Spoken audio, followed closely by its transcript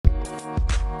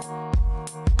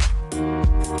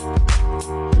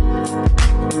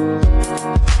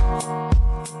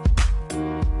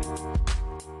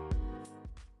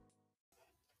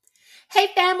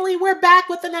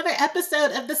with another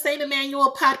episode of the St.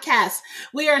 Emmanuel podcast.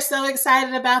 We are so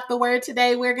excited about the word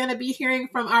today. We're going to be hearing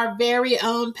from our very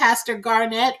own Pastor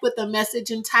Garnett with a message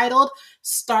entitled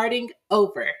Starting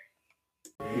Over.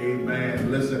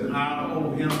 Amen. Listen, I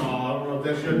owe him all. I don't know if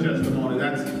that's your testimony.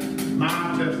 That's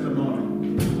my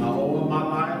testimony. I owe him my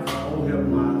life. I owe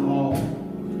him my all.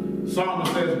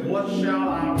 Psalmist says, what shall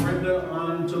I render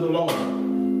unto the Lord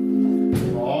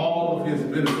for all of his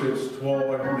benefits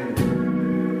toward me?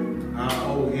 I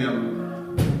owe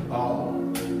him all.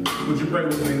 Would you pray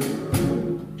with me?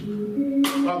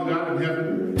 Father God in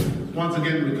heaven, once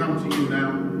again we come to you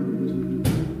now.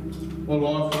 Oh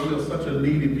Lord, for we are such a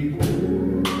needy people.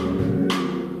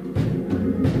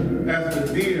 As the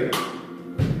deer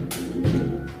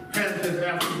panteth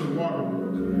after the water,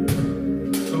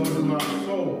 so do our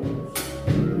souls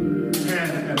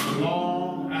pant and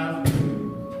long after you.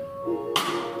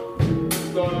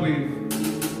 Lord, we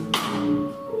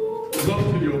look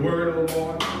to your word, O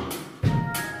Lord.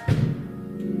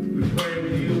 We pray to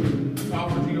you and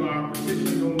offer to you our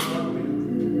petitions, O Lord. We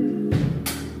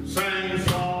sing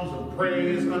songs of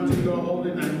praise unto your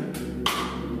holy name.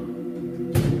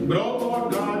 But, oh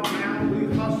Lord God, now we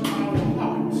hush our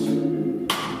hearts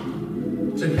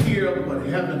to hear what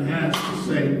heaven has to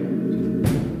say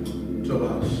to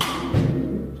us.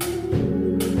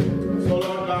 So,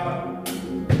 Lord God,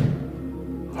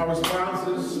 our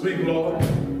responses speak, Lord,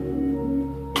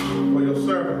 for your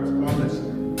servants are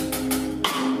listening.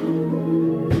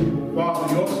 Father,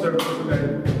 your servants today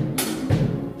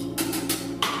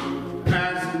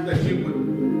ask that you would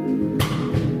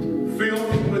fill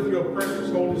me with your precious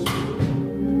Holy Spirit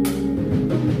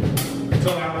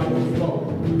until I overflow.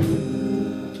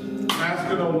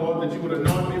 Asking, O Lord, that you would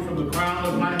anoint me from the crown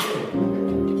of my head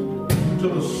to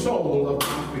the sole of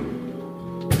my feet.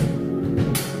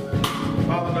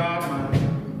 Father God, my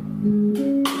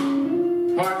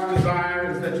heart's desire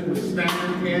is that you would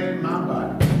stand in my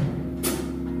body,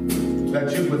 that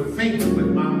you would think with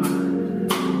my mind,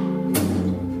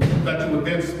 that you would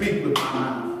then speak with my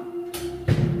mouth.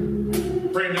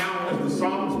 Pray now as the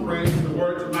psalmist prays, the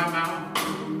words of my mouth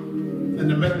and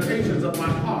the meditations of my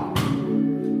heart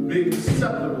be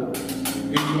acceptable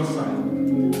in your sight.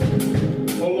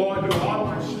 Oh Lord, you are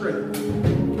my strength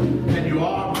and you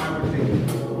are my redeemer.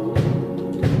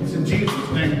 It's in Jesus'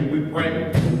 name that we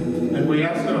pray and we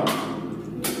ask it all.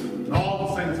 And all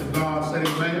the saints of God say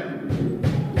amen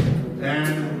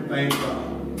and thank God.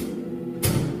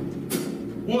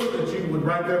 Would that you would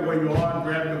right there where you are and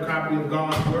grab your copy of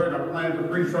God's word. I plan to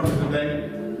preach from it today.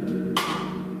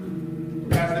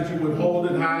 Ask that you would hold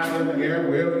it high in the air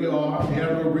wherever you are. You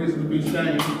have no reason to be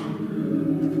ashamed.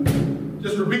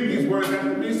 Just repeat these words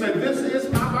after me. Say, this is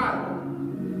my Bible.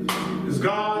 It's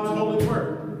God's holy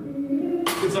word.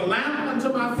 It's a lamp unto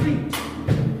my feet.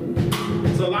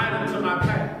 It's a light unto my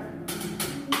path.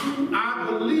 I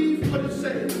believe what it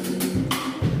says.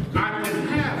 I can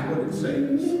have what it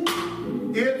says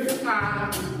if I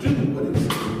do what it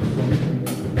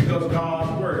says, because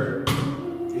God's word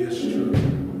is true.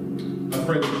 I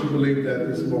pray that you believe that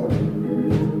this morning.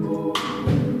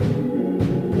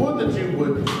 Would that you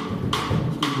would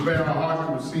prepare our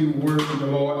hearts to receive the word from the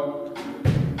Lord.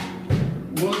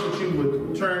 Would that you would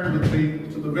turn with me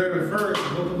to the very first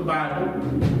book of the Bible,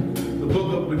 the book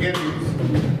of beginnings,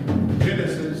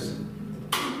 Genesis.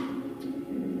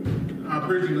 Our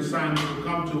preaching assignment will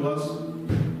come to us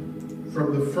from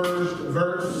the first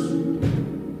verse.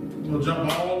 We'll jump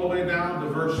all the way down to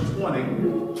verse 20.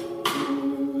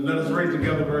 And let us read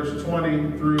together verse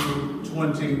 20 through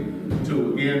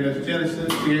 22. Again, that's Genesis,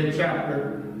 the 8th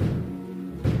chapter.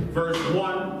 Verse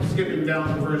 1, skipping down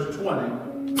to verse 20.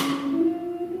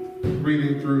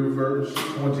 Reading through verse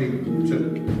 22.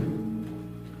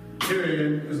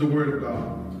 Herein is the word of God.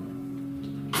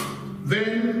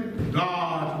 Then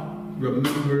God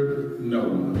remembered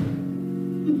Noah.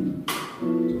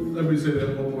 Let me say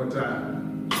that one more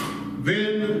time.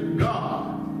 Then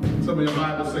God, some of your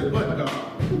Bibles say, but God,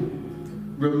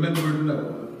 remembered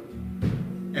Noah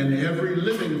and every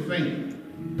living thing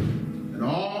and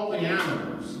all the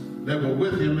animals that were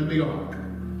with him in the ark.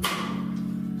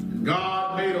 And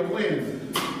God made a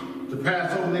wind to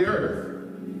pass over the earth,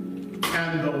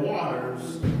 and the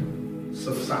waters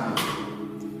subsided.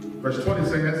 Verse 20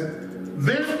 says,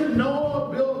 then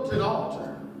Noah built an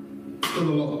altar to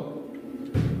the Lord,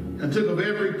 and took of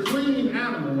every clean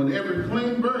animal and every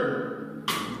clean bird,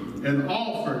 and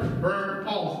offered burnt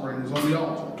offerings on the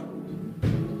altar.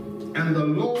 And the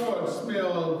Lord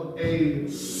smelled a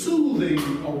soothing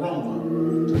aroma.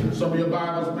 Some of your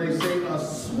Bibles may say a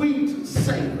sweet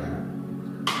savor.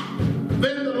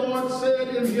 Then the Lord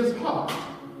said in his heart,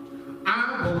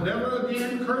 I will will never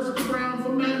again curse the ground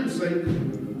for man's sake.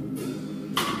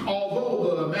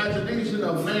 Although the imagination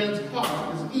of man's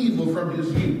heart is evil from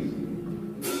his youth,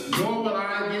 nor will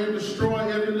I again destroy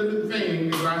every living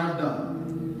thing as I have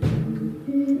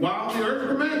done. While the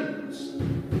earth remains,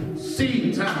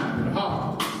 seed time and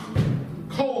harvest,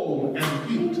 cold and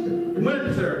heat,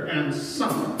 winter and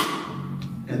summer,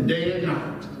 and day and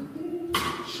night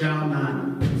shall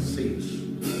not cease.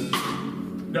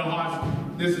 Their hearts,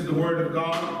 this is the word of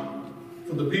God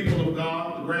for the people of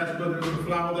God. The grass withers and the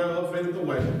flower thereof fadeth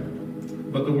away,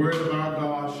 but the word of our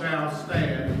God shall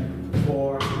stand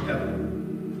forever.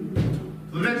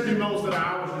 For the next few moments that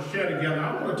I want to share together,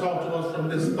 I want to talk to us from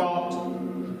this thought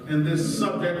and this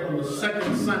subject on the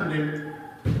second Sunday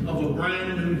of a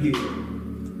brand new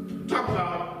year. Talk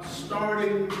about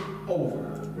starting over.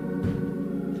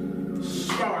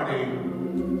 Starting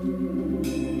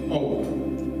over.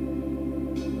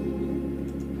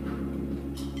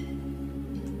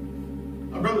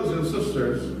 My brothers and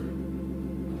sisters,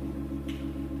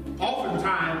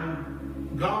 oftentimes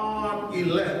God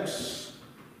elects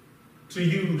to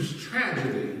use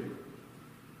tragedy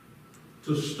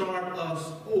to start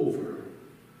us over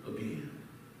again.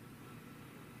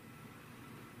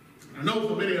 I know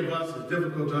for many of us it's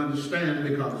difficult to understand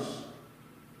because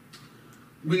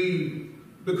we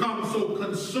become so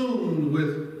consumed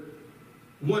with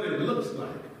what it looks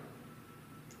like,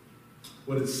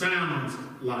 what it sounds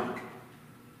like,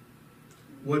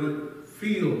 what it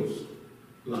feels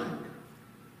like.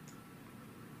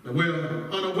 And we're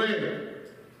unaware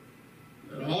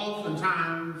that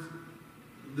oftentimes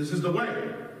this is the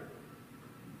way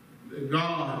that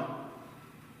God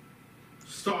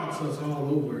starts us all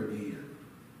over again.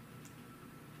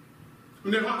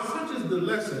 And there are such as the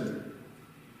lesson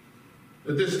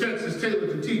that this text is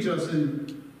tailored to teach us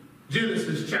in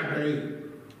Genesis chapter 8,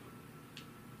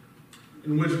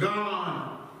 in which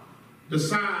God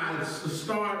decides to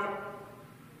start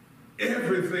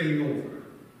everything over.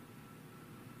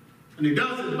 And he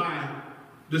does it by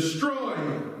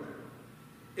destroying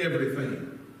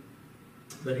everything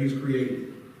that he's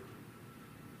created.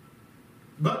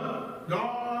 But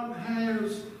God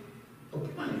has a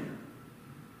plan.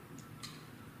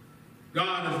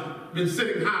 God has been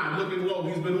sitting high, looking low.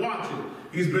 He's been watching.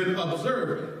 He's been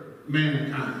observing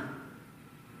mankind.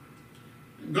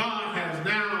 God has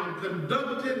now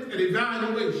conducted an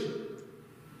evaluation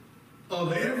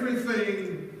of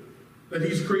everything that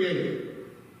he's created.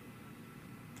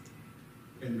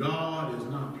 And God is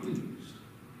not pleased.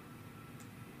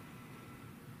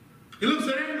 He looks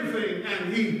at everything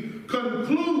and he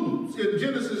concludes in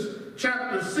Genesis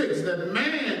chapter 6 that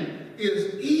man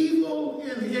is evil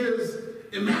in his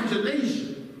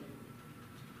imagination.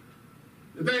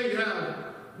 They have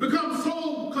become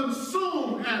so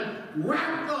consumed and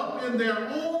wrapped up in their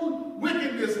own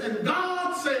wickedness. And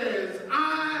God says,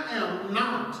 I am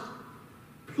not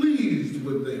pleased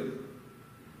with them.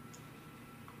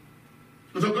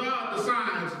 And so God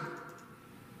decides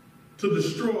to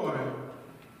destroy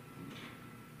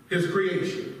his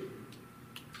creation.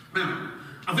 Now,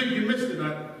 I think you missed it.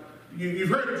 You've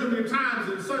heard it too many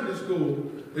times in Sunday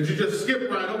school that you just skip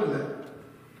right over that.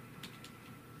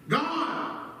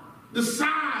 God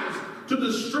decides to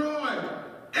destroy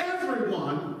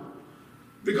everyone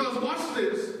because, watch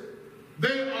this,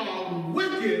 they are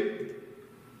wicked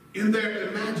in their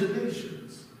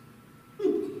imaginations.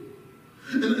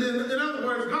 In other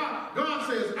words, God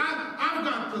says, I've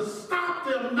got to stop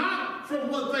them not from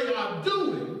what they are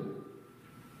doing,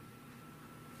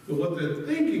 but what they're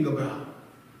thinking about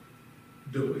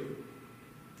doing.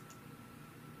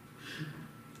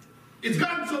 It's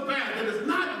gotten so bad that it's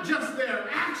not just their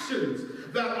actions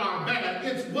that are bad,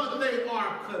 it's what they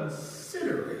are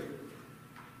considering.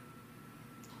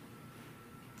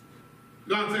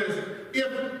 God says,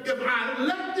 if I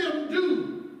let them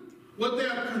do what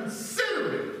they're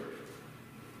considering,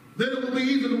 then it will be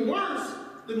even worse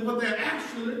than what they're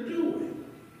actually doing.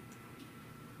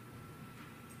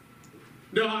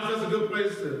 Now, that's a good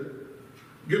place to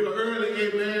give an early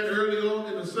amen early on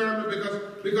in the sermon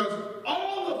because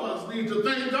all of us need to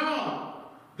thank God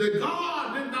that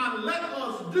God did not let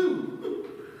us do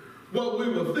what we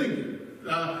were thinking.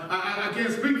 I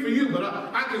can't speak for you, but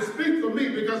I can speak for me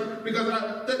because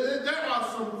there are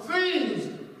some things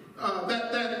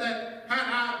that had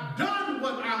I done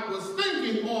what I was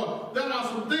thinking, or there are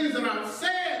some things that I've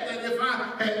said that if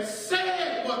I had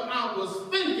said what I was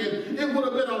thinking, it would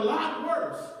have been a lot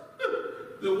worse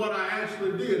than what I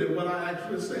actually did and what I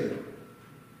actually said.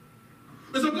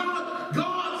 And so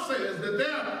God says that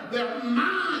their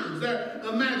minds, their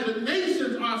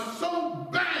imaginations are so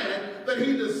bad that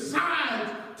he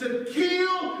decides to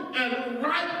kill and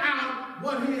wipe out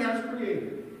what he has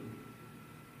created.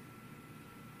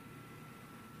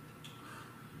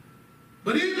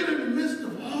 But even in the midst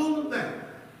of all of that,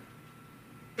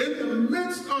 in the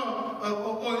midst of,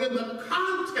 or in the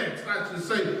context, I should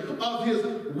say, of his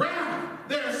wrath,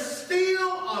 there's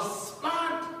still a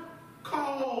spot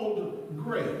called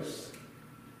grace.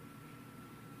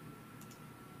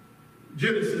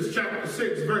 Genesis chapter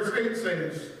 6, verse 8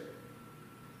 says,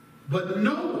 "But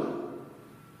Noah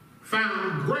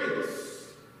found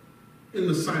grace in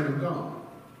the sight of God."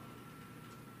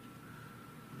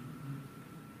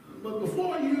 But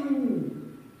before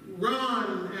you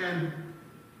run and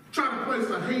try to place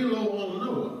a halo on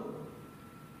Noah,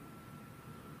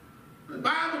 the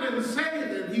Bible didn't say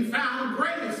that he found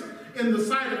grace in the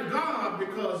sight of God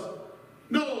because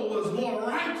Noah was more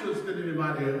righteous than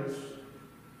anybody else.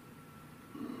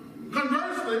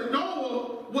 Conversely,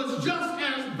 Noah was just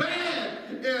as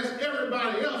bad as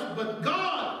everybody else, but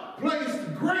God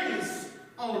placed grace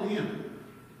on him.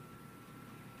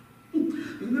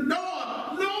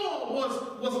 Noah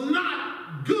was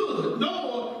not good.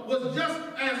 Noah was just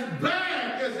as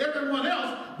bad as everyone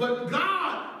else, but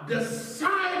God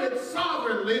decided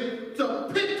sovereignly to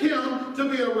pick him to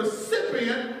be a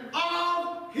recipient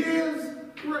of his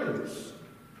grace.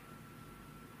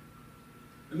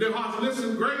 And dear hearts,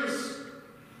 listen, grace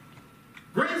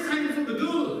ain't for the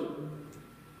good.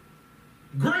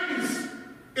 Grace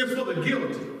is for the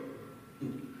guilty.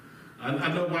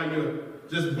 I know why you're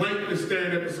just blankly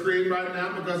staring at the screen right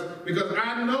now, because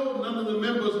I know none of the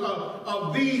members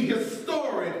of the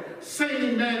historic St.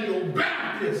 Emmanuel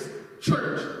Baptist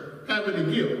Church have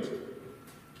any guilt.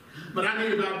 But I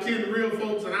need about 10 real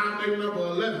folks, and I'll make number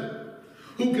 11,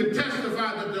 who can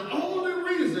testify that the only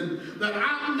reason that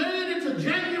I made it to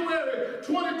January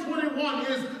 2021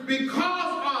 is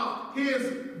because of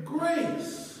his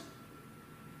grace.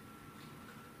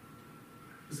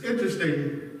 It's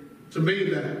interesting to me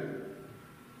that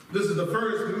this is the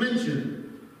first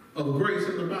mention of grace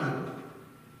in the Bible.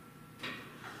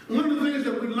 One of the things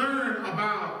that we learn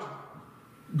about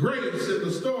grace in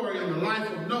the story in the life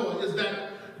of Noah is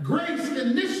that grace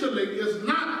initially is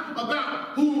not about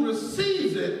who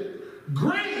receives it.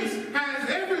 Grace has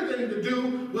everything to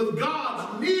do with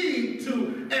God's need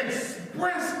to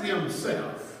express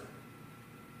himself.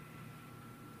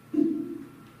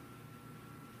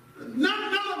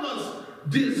 None of us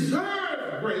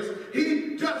deserve grace.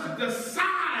 He just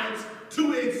decides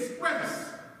to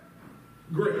express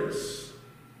grace.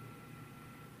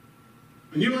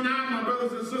 And you and I, my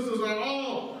brothers and sisters, are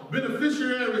all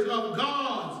beneficiaries of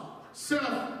God's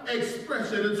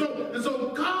self-expression. And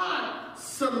so God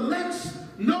selects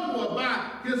Noah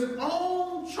by his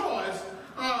own choice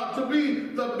to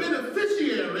be the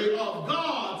beneficiary of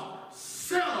God's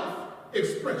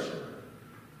self-expression.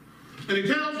 And he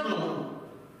tells Noah,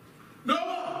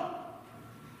 "Noah,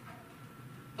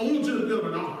 I want you to build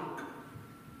an ark.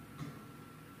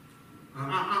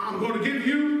 I'm going to give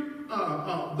you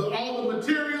all the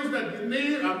materials that you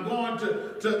need. I'm going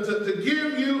to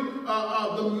give you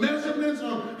the measurements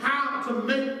on how to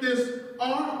make this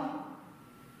ark."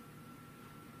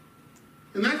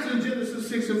 And that's in Genesis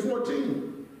 6 and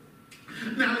 14.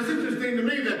 Now, it's interesting to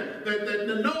me that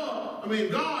Noah,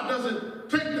 God doesn't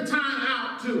take the time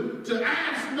out to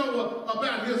ask Noah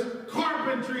about his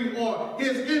carpentry or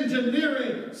his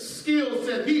engineering skill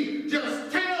set. He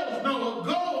just tells Noah,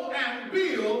 "Go and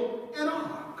build an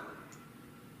ark."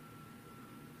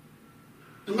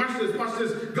 And watch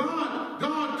this.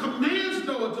 God commands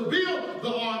Noah to build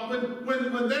the ark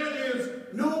when there is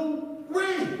no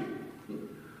rain.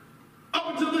 Up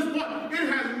until this point, it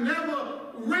has never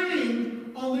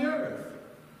rained on the earth.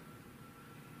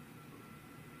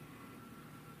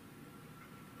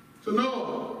 So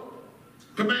Noah,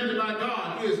 commanded by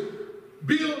God, is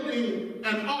building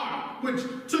an ark, which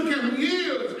took him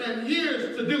years and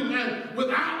years to do. And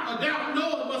without a doubt,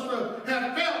 Noah must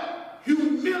have felt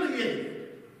humiliated.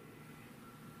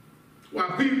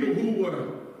 While people who were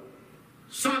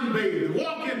sunbathing,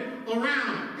 walking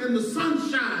around in the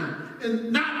sunshine,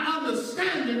 and not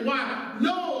understanding why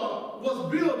Noah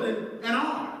was building an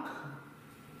ark.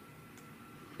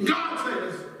 God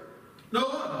says,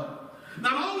 "Noah,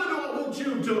 not only do I want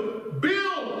you to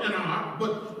build an ark,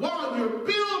 but while you're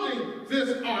building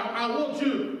this ark, I want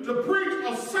you to preach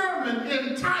a sermon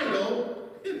entitled,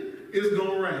 'It's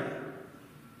Gonna Rain.'"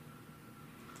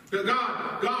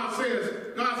 God says,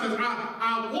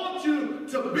 I want you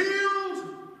to build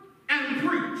and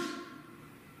preach.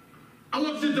 I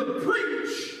want you to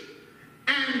preach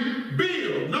and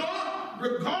build. Noah,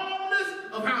 regardless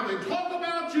of how they talk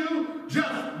about you,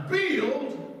 just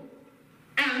build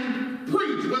and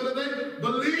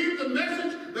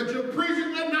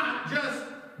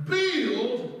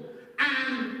build,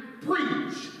 and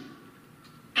preach.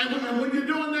 And when you're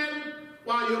doing that,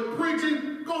 while you're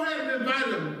preaching, go ahead and invite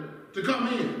them to come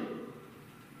in.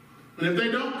 And if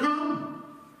they don't come,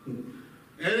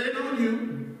 it ain't on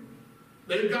you.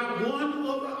 They've got one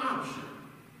other option.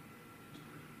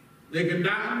 They can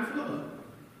die in the flood.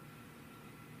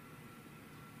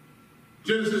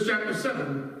 Genesis chapter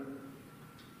 7,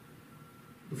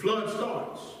 the flood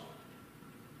starts.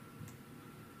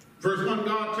 Verse 1,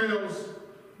 God tells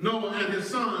Noah and his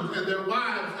sons and their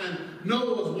wives and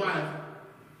Noah's wife,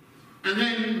 and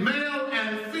then male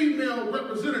and female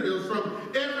representatives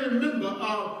from every member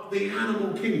of the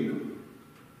animal kingdom.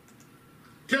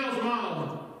 Tells them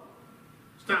all,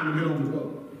 it's time to get on the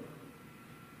boat.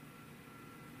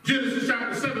 Genesis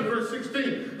chapter 7, verse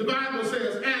 16, the Bible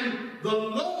says, and the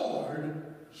Lord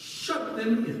shut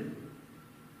them in.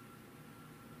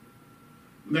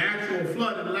 The actual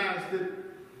flood had lasted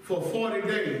for 40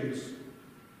 days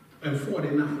and 40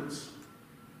 nights.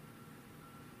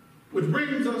 Which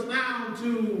brings us down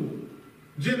to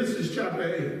Genesis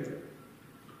chapter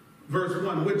 8, verse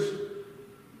 1, which,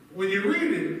 when you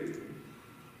read it,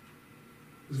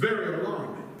 is very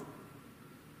alarming.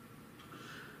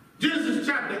 Genesis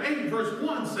chapter 8, verse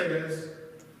 1 says,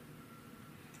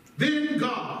 then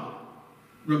God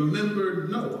remembered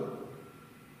Noah.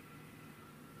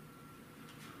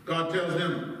 God tells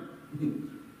him,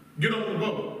 get on the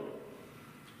boat.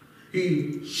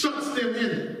 He shuts them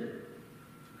in.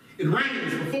 It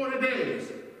rains for 40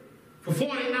 days, for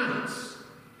 40 nights.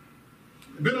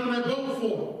 Been on that boat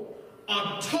for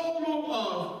a total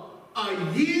of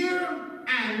a year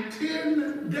and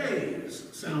 10 days.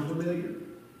 Sound familiar?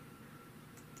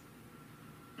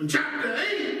 In chapter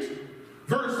 8,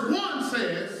 verse 1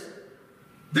 says,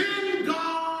 then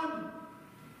God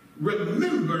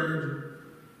remembered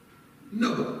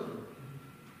Noah.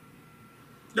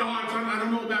 Now, I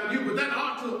don't know about you, but that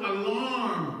ought to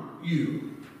alarm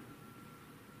you.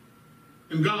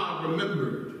 And God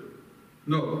remembered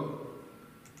Noah.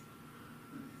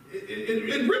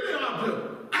 It really ought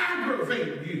to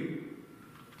aggravate you.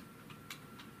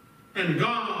 And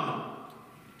God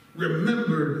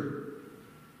remembered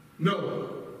Noah.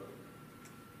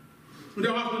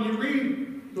 Now, when you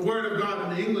read the Word of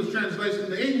God in the English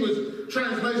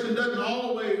translation doesn't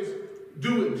always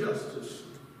do it justice.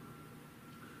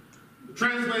 The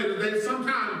translators, they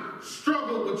sometimes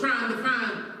struggle with trying to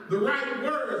find the right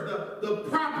words, the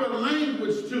proper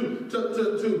language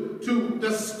to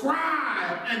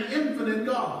describe an infinite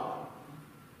God.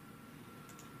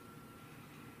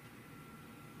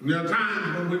 And there are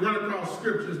times when we run across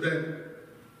scriptures that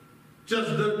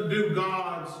just doesn't do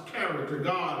God's character,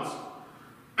 God's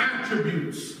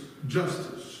attributes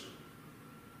justice.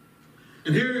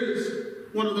 And here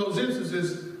is one of those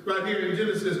instances right here in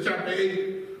Genesis chapter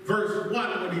 8, verse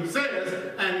 1, when he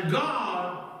says, and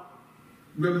God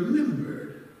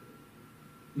remembered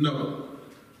Noah.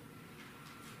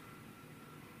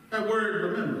 That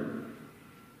word remember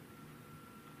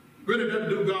really doesn't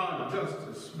do God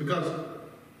justice, because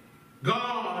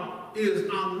God is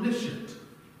omniscient.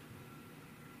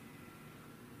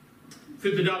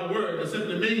 $50 word that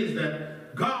simply means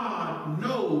that God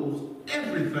knows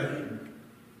everything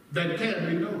that can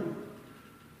be known.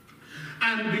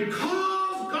 And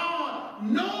because God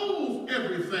knows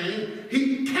everything,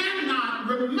 he cannot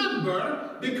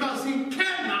remember because he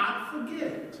cannot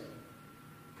forget.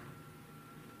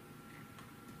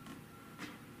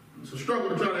 It's a struggle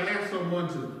to try to ask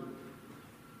someone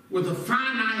with a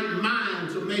finite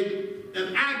mind, to make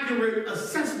an accurate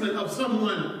assessment of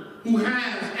someone who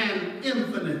has an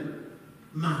infinite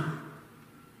mind.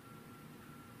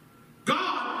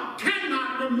 God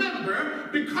cannot remember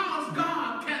because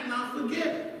God cannot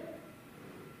forget.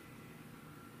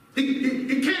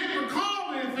 He can't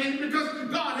recall anything because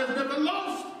God has never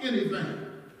lost anything.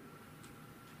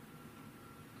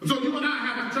 So you and I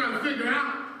have to try to figure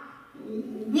out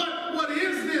what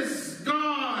is this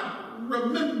God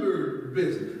remembered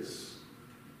business.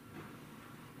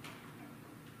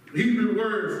 The Hebrew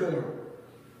word for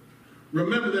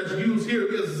remember that's used here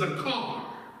is zakar.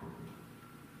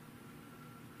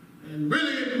 And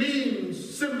really it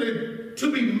means simply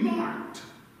to be marked.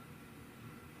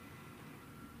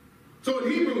 So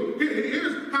in Hebrew,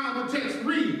 here's how the text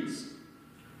reads.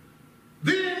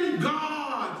 Then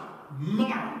God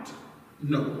marked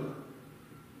Noah.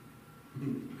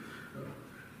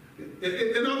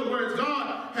 In other words,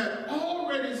 God had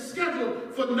already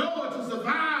scheduled for Noah to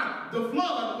survive the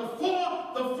flood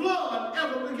before the flood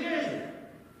ever began.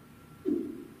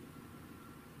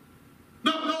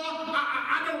 No,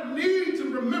 I don't need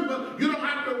to remember. You don't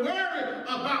have to worry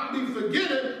about me me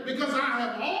forget it because I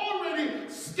have already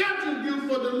scheduled you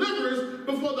for deliverance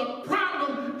before the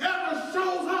problem ever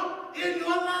shows up in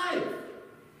your life.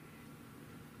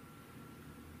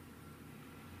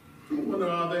 I wonder,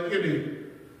 are there any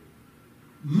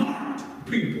marked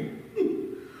people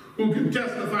who can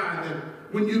testify that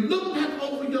when you look back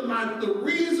over your life, the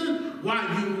reason why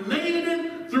you made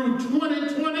it through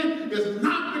 2020 is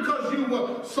not because you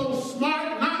were so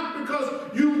smart, not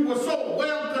because you were so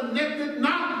well connected,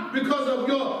 not because of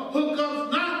your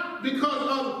hookups, not because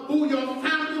of who your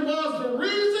family was. The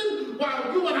reason why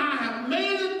you and I have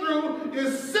made it through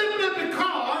is simply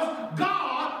because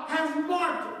God has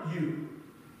marked you.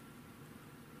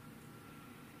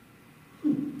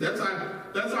 That's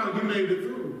how you made it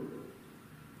through.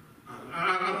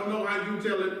 I don't know how you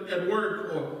tell it at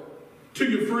work or to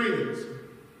your friends,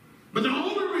 but the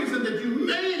only reason that you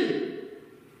made it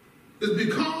is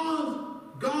because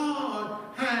God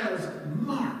has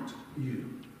marked you.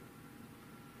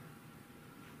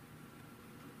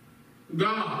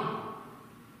 God,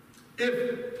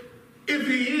 if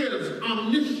he is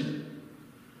omniscient,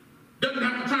 doesn't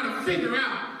have to try to figure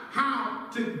out how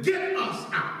to get us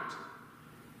out.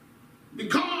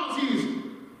 Because he's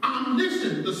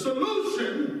omniscient, the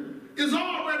solution is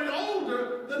already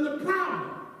older than the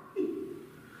problem.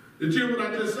 Did you hear what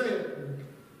I just said?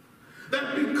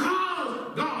 That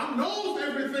because God knows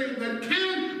everything that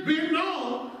can be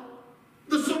known,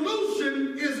 the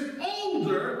solution is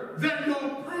older than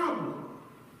your problem.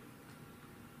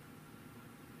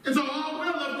 And so all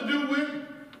we're left to do with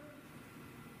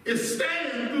is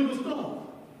stand through the storm.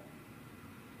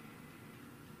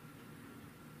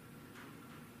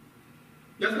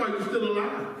 That's why you're still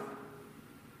alive.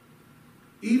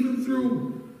 Even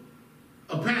through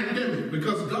a pandemic,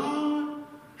 because God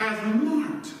has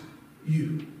marked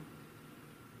you.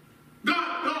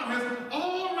 God has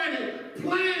already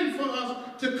planned for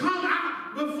us to come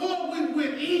out before we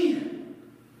went in.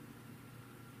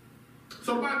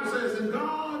 So the Bible says, and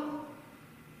God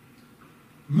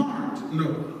marked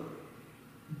Noah.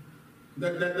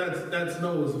 That's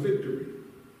Noah's victory.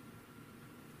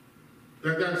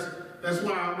 That's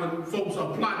why when folks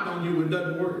are plotting on you, it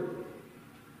doesn't work.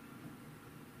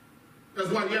 That's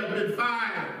why you haven't been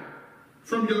fired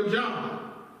from your job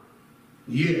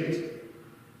yet.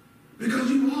 Because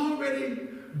you've already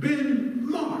been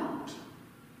marked.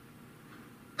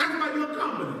 That's why your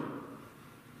company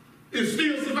is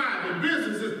still surviving.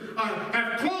 Businesses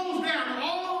have closed down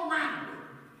all around it.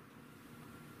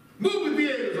 Movie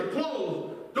theaters are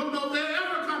closed. Don't know if they'll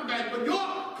ever come back, but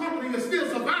your company is still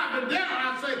surviving. Dare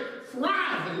I say,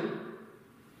 thriving,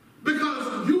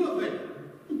 because you are there.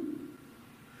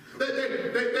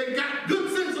 They got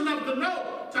good sense enough to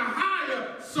know to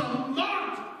hire some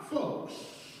marked folks.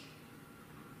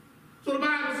 So the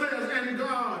Bible says, and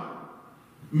God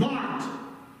marked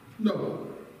Noah.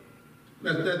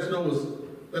 That's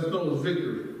Noah's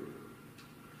victory.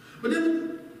 But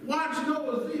then watch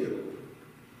Noah's view.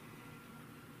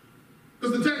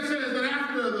 Because the text says that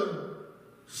after the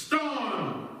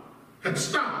storm had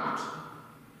stopped,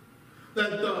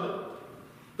 that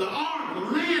the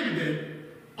ark landed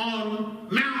on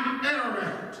Mount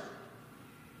Ararat.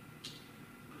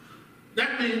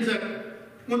 That means that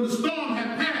when the storm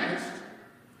had passed,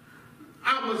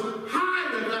 I was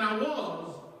higher than I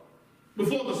was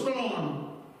before the storm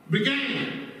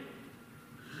began.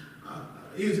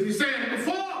 He's saying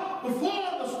before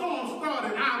the storm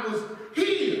started, I was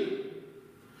here.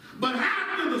 But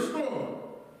after the storm,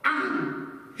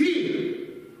 I'm here.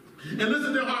 And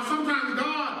listen to how sometimes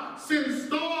God sends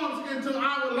storms into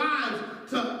our lives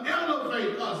to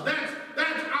elevate us.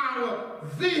 That's our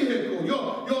vehicle.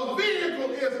 Your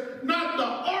vehicle is not the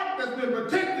ark that's been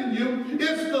protecting you.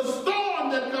 It's the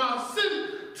storm that God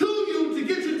sent to you to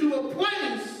get you to a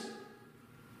place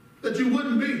that you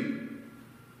wouldn't be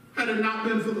had it not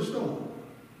been for the storm.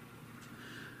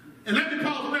 And let me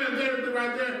pause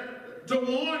right there to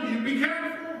warn you, be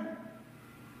careful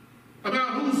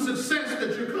about whose success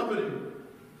that you're coveting.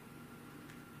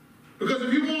 Because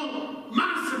if you want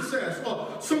my success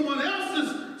or someone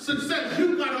else's success,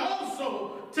 you've got to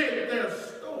also take their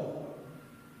storm.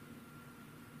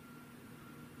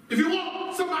 If you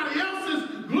want somebody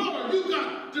else's glory, you've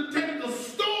got to take the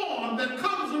storm that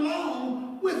comes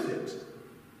along with it.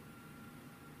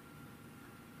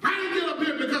 I didn't get up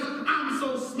here because I'm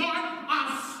so smart.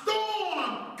 A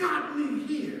storm got me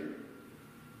here.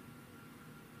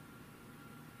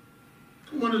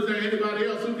 I wonder if there's anybody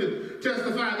else who can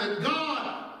testify that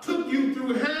God took you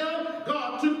through hell,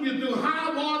 God took you through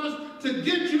high waters to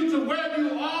get you to where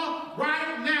you are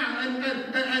right now.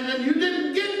 And you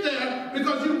didn't get there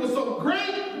because you were so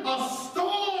great. A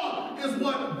storm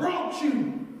brought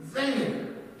you there.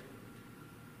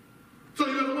 So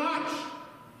you gotta watch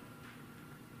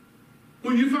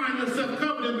when you find yourself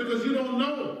coveting, because you don't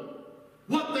know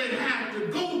what they had to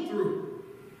go through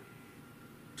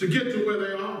to get to where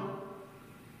they are.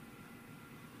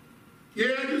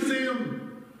 Yeah, you see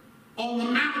them on the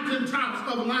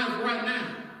mountaintops of life right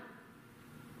now.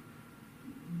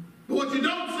 But what you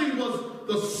don't see was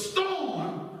the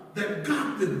storm that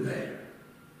got them there.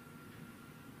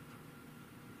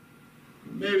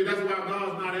 Maybe that's why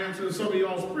God's not answering some of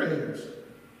y'all's prayers.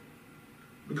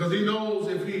 Because he knows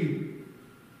if he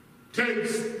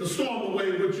takes the storm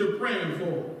away which you're praying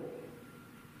for,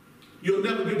 you'll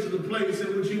never get to the place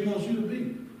in which he wants you to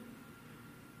be.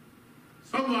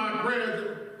 Some of our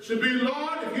prayers should be,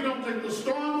 Lord, if you don't take the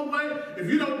storm away, if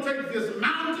you don't take this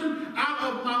mountain out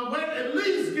of my way, at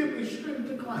least give me strength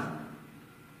to climb.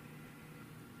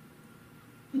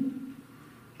 And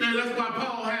that's why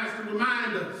Paul has to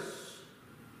remind us,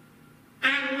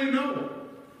 and we know,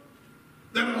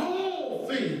 that all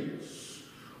things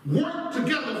work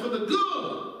together for the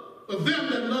good of them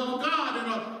that love God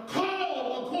and are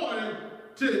called according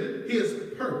to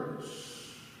his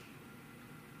purpose.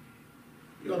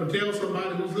 You ought to tell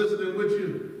somebody who's listening with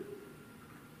you,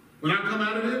 when I come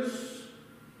out of this,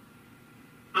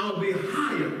 I'll be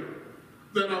higher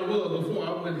than I was before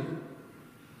I went in.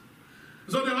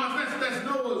 So that's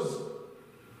Noah's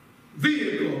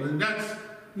vehicle, and that's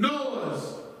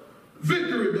Noah's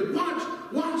victory. But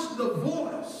watch the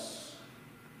voice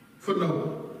for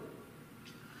Noah.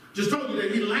 Just told you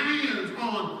that he lands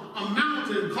on a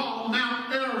mountain called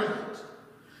Mount Ararat.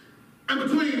 And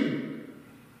between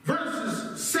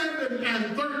verses 7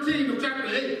 and 13 of chapter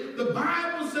 8, the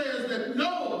Bible says that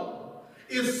Noah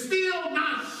is still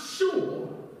not sure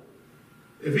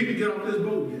if he can get off this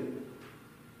boat yet.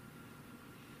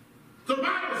 So the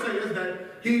Bible says that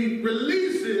he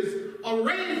releases a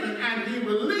raven and he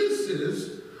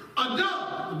releases a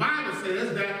dove. The Bible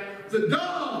says that the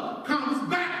dove comes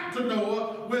back to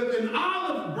Noah with an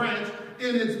olive branch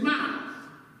in its mouth.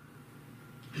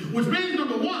 Which means,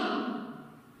 number one,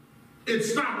 it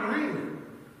stopped raining.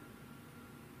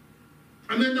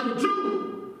 And then number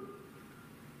two,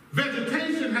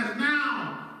 vegetation has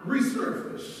now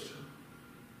resurfaced.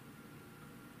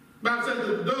 The Bible says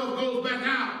that the dove goes back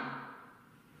out.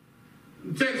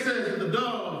 The text says that the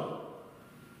dove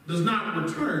does not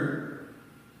return.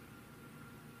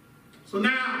 So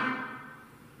now,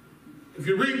 if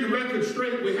you read the record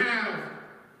straight, we have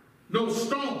no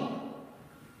storm.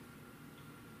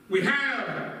 We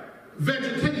have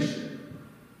vegetation.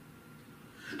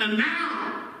 And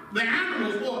now the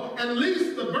animals, or at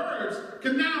least the birds,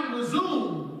 can now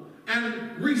resume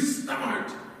and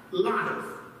restart life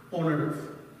on earth.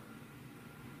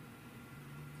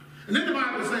 And then the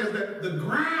Bible says that the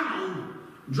ground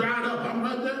dried up. I'm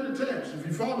right there in the text, if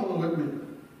you're following with me.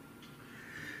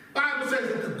 The Bible says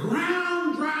that the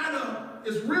ground dried up.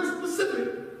 It's real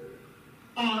specific.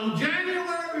 On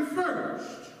January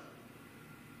 1st.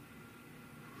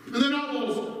 And then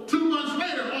almost 2 months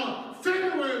later, on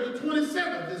February the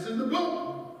 27th, it's in the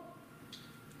book.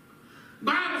 The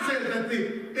Bible says that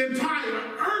the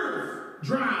entire earth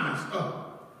dries up.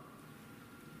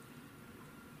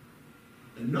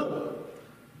 And Noah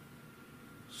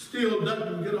still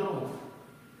doesn't get off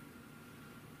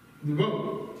the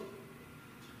boat.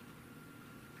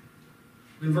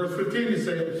 In verse 15 it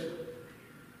says,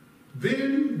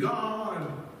 then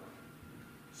God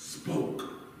spoke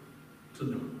to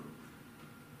Noah.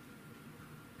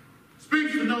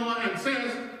 Speaks to Noah and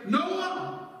says,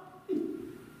 Noah,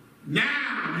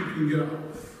 now you can get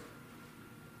off.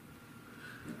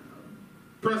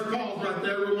 Press pause right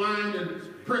there, rewind, and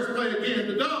press play again.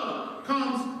 The dove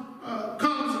comes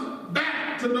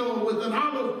back to Noah with an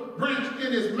olive branch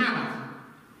in his mouth.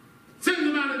 Sends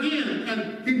him out again,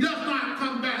 and he does not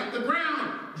come back. The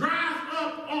ground dries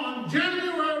up on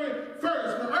January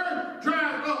 1st. The earth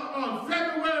dries up on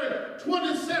February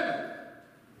 27th.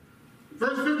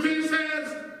 Verse 15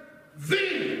 says,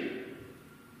 then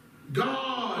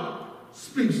God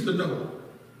speaks to Noah.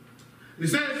 He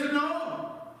says to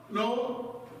Noah,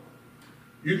 Noah,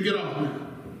 you can get off now.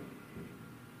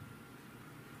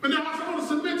 And now I also want to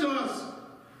submit to us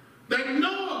that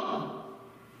Noah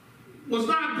was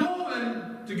not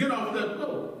going to get off that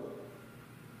boat.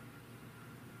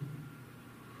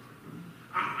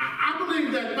 I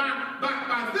believe that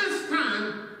by this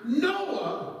time,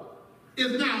 Noah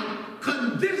is now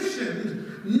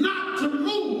conditioned not to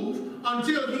move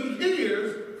until he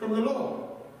hears from the Lord.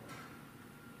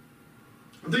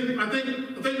 I think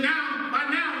now, by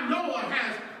now, Noah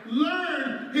has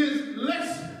learned his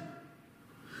lesson.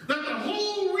 That the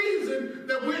whole reason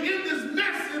that we're in this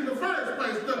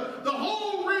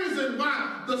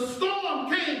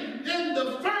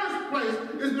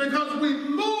because we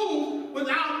move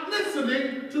without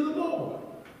listening to the Lord.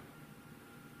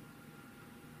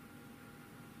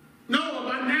 Noah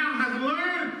by now has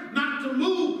learned not to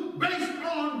move based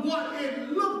on what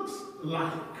it looks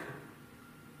like.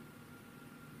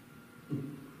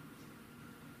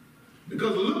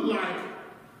 Because look like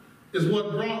is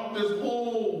what brought this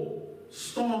whole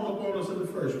storm upon us in the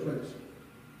first place.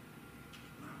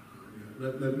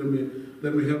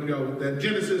 Let me help you out with that.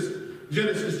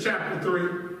 Genesis chapter 3.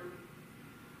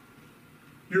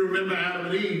 You remember Adam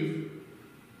and Eve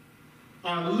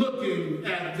are looking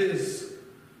at this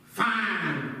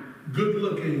fine,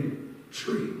 good-looking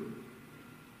tree.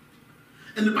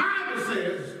 And the Bible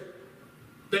says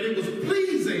that it was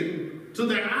pleasing to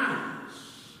their eyes.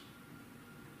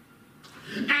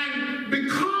 And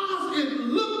because it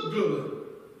looked good,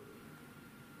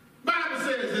 the Bible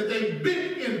says that they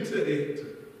bit into it.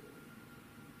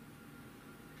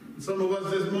 Some of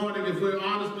us this morning, if we're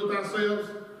honest with ourselves,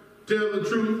 tell the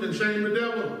truth and shame the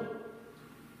devil.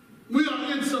 We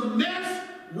are in some mess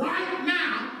right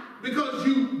now because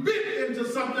you bit into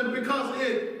something because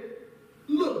it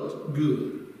looked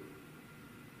good.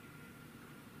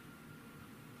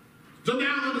 So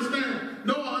now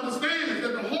Noah understands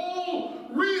that the whole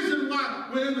reason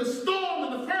why we're in the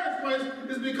storm in the first place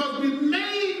is because we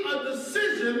made a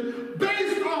decision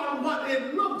based on what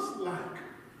it looks like.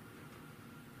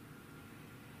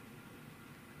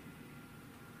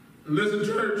 Listen,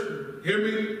 church, hear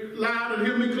me loud and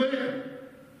hear me clear.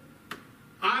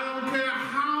 I don't care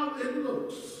how it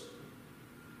looks.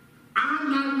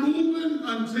 I'm not moving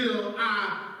until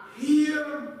I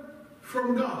hear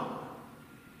from God.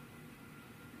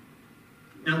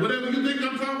 And whatever you think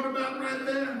I'm talking about right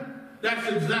there, that's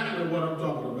exactly what I'm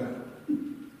talking about.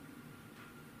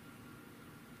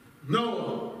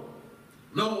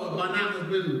 Noah by now has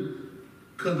been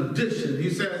conditioned. He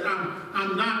says,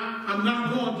 I'm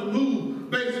not going to move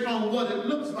based on what it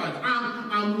looks like.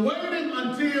 I'm waiting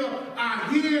until I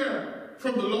hear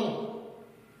from the Lord.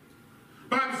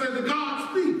 The Bible says that God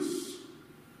speaks.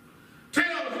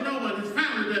 Tells Noah and his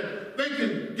family that they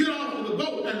can get off of the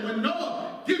boat. And when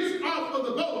Noah gets off of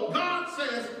the boat, God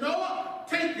says, Noah,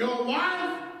 take your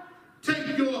wife,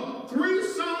 take your 3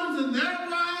 sons and their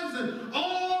wives and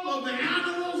all of the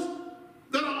animals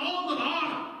that are on the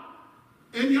ark,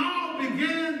 and y'all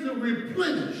begin to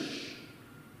replenish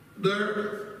the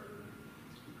earth.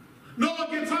 Noah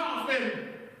gets off, and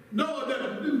Noah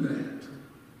doesn't do that.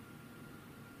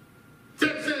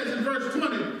 It says in verse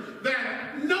 20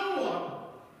 that Noah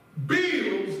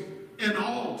builds an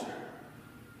altar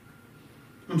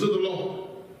unto the Lord.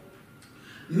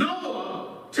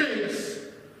 Noah takes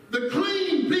the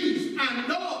clean piece and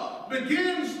Noah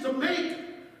begins to make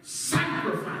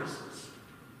sacrifices.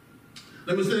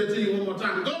 Let me say it to you one more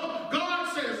time.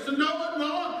 God says to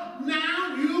Noah,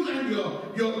 now you and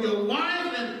your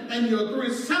wife and your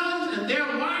 3 sons and their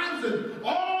wives and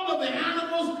all of the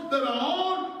animals that are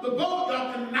on the boat,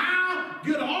 y'all can now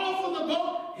get off of the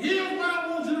boat. Here's what I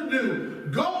want you to do.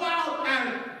 Go out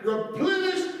and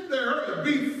replenish the earth.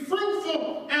 Be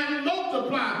fruitful and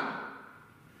multiply.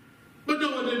 But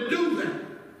Noah didn't do that.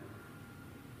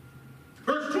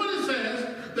 Verse 20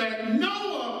 says that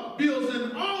Noah builds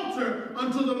an altar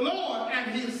unto the Lord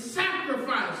and he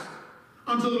sacrificed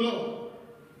unto the Lord.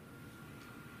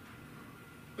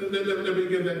 Let me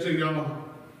give that to y'all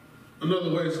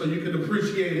another way so you can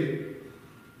appreciate it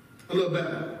a little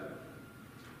better.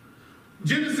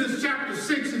 Genesis chapter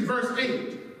 6 and verse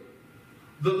 8.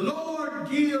 The Lord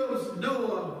gives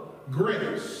Noah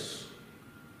grace.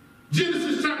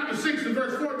 Genesis chapter 6 and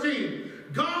verse 14.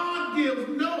 God gives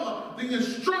Noah the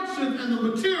instructions and the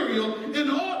material in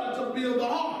order to build the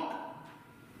ark.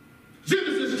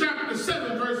 Genesis chapter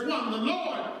 7 verse 1. The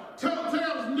Lord tells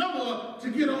Noah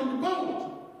to get on the boat.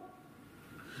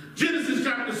 Genesis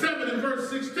chapter 7 and verse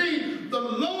 16. The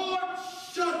Lord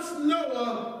shuts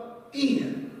Noah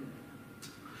in.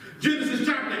 Genesis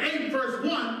chapter 8 verse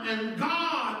 1. And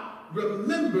God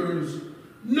remembers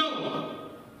Noah.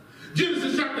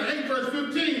 Genesis chapter 8 verse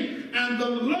 15. And the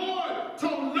Lord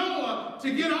told Noah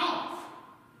to get off.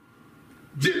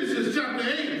 Genesis chapter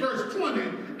 8 verse 20.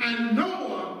 And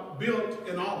Noah built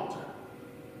an altar.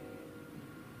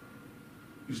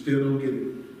 You still don't get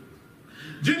it.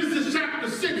 Genesis chapter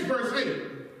 6 verse 8.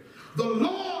 The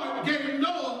Lord gave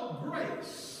Noah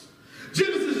grace.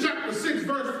 Genesis chapter 6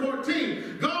 verse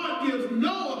 14. God gives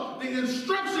Noah the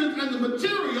instructions and the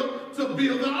material to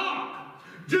build the ark.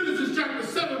 Genesis chapter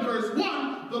 7 verse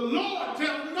 1. The Lord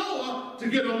tells Noah to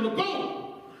get on the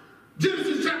boat.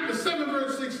 Genesis chapter 7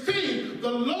 verse 16.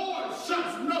 The Lord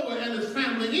shuts Noah and his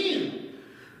family in.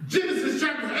 Genesis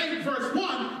chapter 8 verse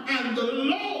 1. And the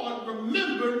Lord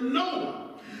remembered Noah.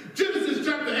 Genesis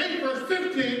chapter 8, verse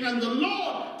 15, and the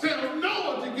Lord tells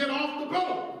Noah to get off the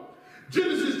boat.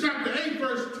 Genesis chapter 8,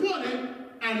 verse 20,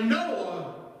 and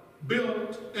Noah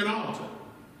built an altar.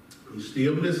 You're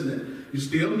still missing it. You're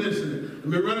still missing it. Let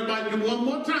me run it by you one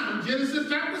more time. Genesis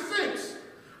chapter 6,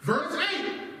 verse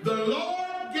 8. The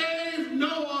Lord gave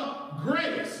Noah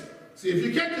grace. See, if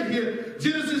you catch it here,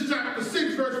 Genesis chapter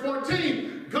 6, verse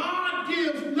 14. God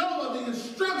gives Noah the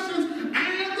instructions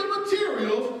and the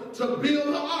materials to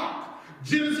build the ark.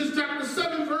 Genesis chapter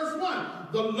 7, verse 1.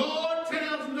 The Lord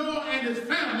tells Noah and his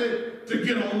family to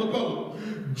get on the boat.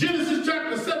 Genesis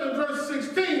chapter 7, verse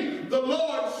 16. The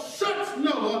Lord shuts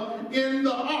Noah in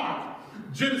the ark.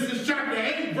 Genesis chapter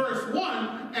 8, verse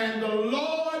 1. And the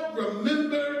Lord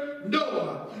remembered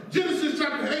Noah. Genesis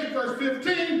chapter 8, verse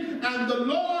 15. And the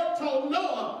Lord told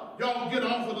Noah, y'all get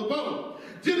off of the boat.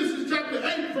 Genesis chapter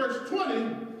 8, verse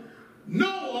 20.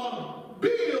 Noah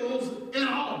builds an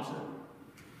altar.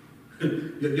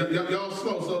 Y'all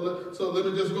slow, so let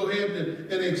me just go ahead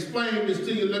and explain this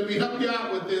to you. Let me help you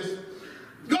out with this.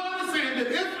 God is saying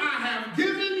that if I have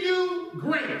given you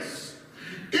grace,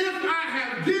 if I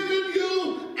have given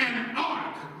you an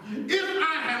ark, if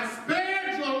I have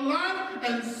spared your life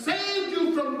and saved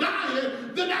you from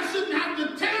dying, then I shouldn't have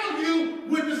to tell you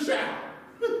when to shout.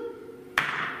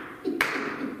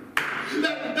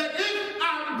 that if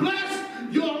I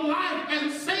blessed your life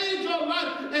and saved your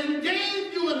life and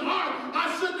gave you an ark,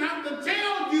 I shouldn't have to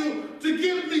tell you to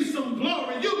give me some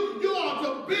glory. You ought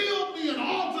to build me an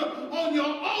altar on your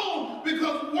own,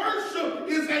 because worship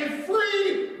is a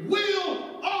free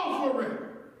will offering.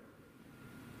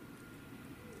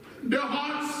 Their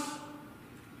hearts,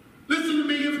 listen to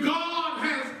me, if God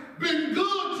has been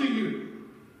good to you,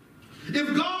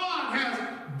 if God has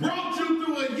brought you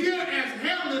through a year as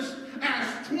hellish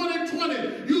as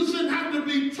 2020, you shouldn't have to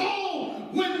be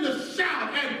told when to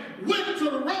shout and when to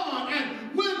run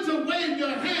and when to wave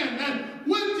your hand and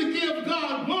when to give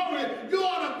God glory. You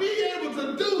ought to be able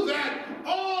to do that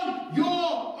on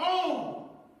your own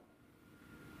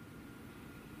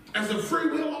as a free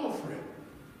will offering.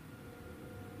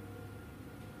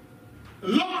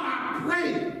 Lord, I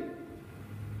pray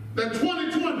that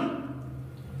 2020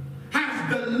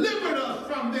 has delivered us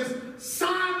from this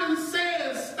Simon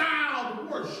Says style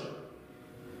worship,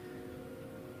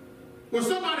 where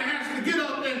somebody has to get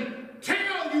up and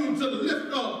tell you to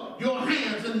lift up your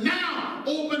hands, and now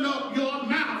open up your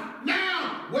mouth,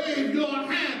 now wave your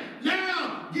hand,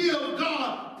 now give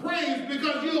God praise,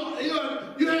 because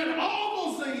you had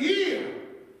almost a year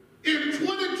in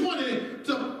 2020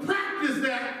 to practice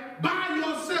that by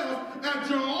yourself at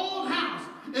your own house.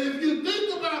 And if you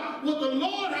think about what the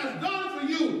Lord has done for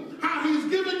you, how he's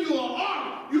given you an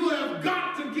ark, you have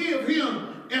got to give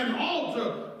him an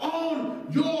altar on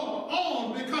your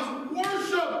own, because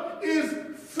worship is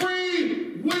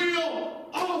free will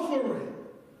offering.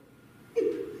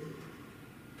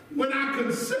 When I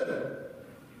consider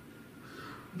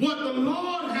what the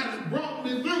Lord has brought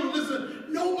me through, listen,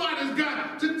 nobody's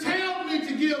got to tell me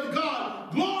to give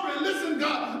God glory. Listen,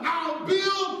 God, I'll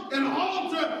build an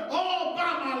altar all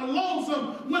by my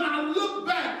lonesome. When I look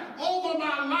back over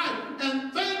my life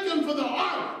and thank him for the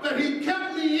ark that he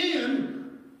kept me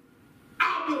in,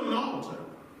 I'll build an altar.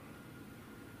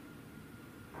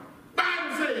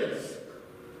 Bible says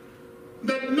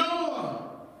that Noah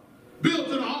built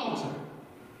an altar.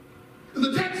 And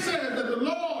the text says that the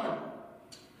Lord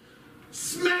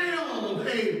smelled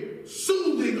a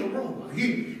soothing aroma.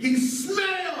 He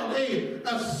smelled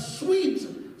a sweet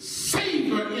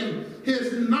savor in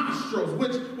his nostrils,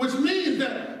 which means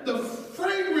that the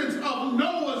fragrance of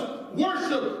Noah's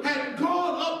worship had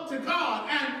gone up to God,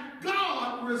 and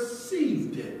God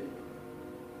received it.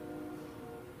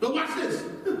 But watch this.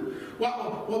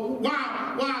 While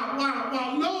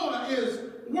Noah is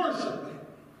worshiping,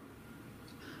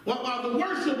 while the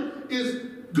worship is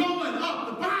going up,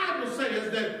 the Bible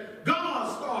says that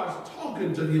God starts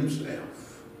talking to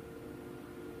himself.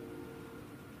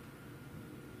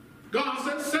 God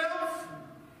said, self.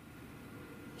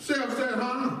 Self said,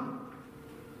 huh?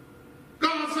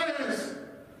 God says,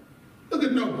 look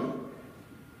at Noah.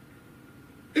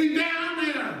 He's down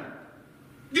there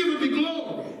giving me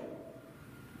glory.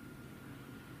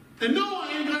 And Noah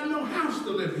ain't got no house to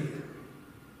live in.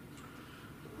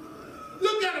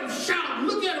 Look at him shouting.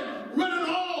 Look at him running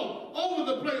all over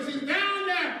the place. He's down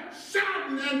there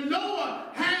shouting, and Noah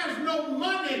has no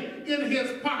money in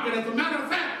his pocket. As a matter of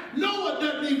fact, Noah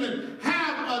doesn't even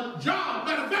have a job.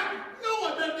 Matter of fact,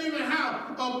 Noah doesn't even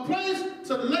have a place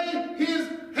to lay his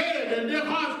head. And dear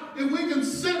hearts, if we can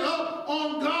sit up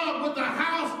on God with a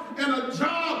house and a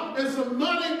job and some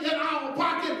money in our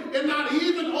pocket and not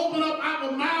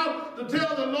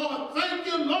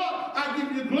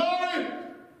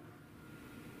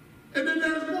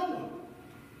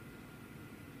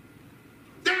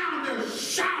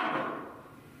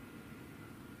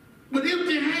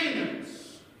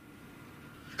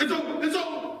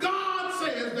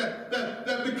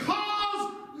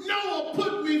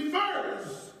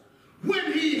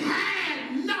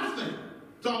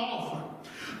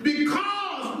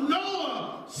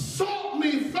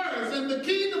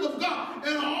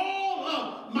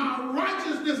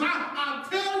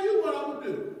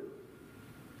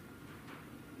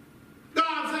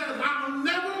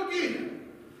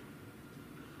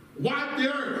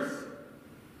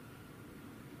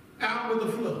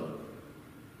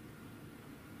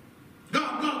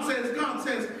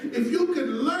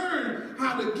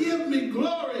me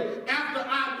glory after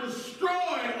I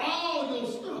destroy all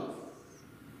your stuff,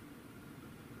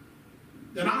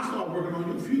 then I'll start working on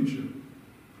your future.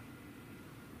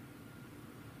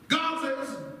 God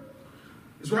says,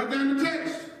 it's right there in the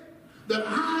text, that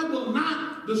I will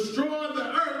not destroy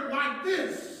the earth like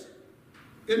this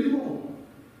anymore.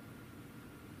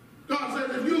 God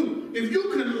says, if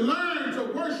you can learn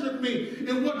to worship me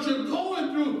in what you're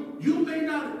going through, you may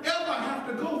not ever have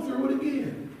to go through it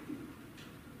again.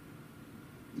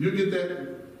 You'll get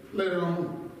that later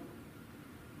on.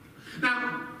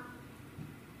 Now,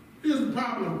 here's the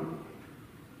problem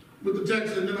with the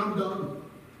text, and then I'm done.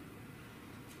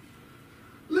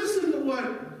 Listen to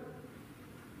what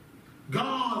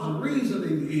God's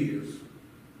reasoning is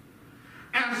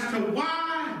as to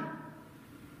why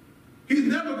he's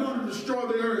never going to destroy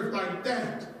the earth like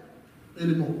that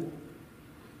anymore.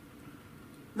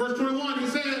 Verse 21, he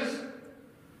says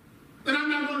that I'm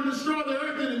not going to destroy the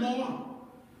earth anymore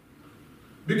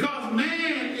because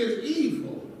man is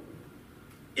evil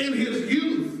in his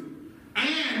youth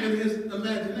and in his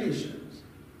imaginations.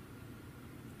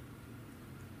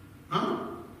 Huh?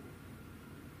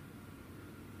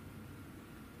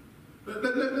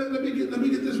 Let me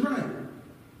get this right.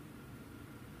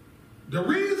 The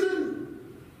reason,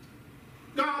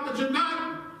 God, that you're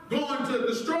not going to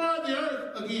destroy the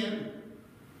earth again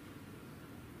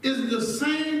is the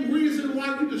same reason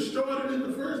why you destroyed it in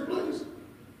the first place.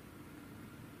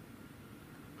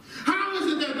 How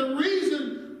is it that the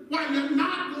reason why you're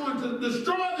not going to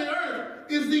destroy the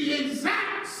earth is the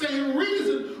exact same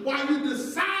reason why you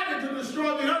decided to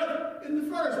destroy the earth in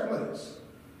the first place?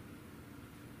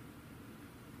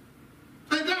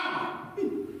 Hey, God,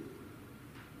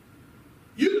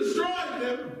 you destroyed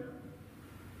them,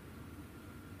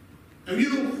 and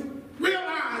you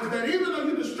realize that even though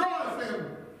you destroyed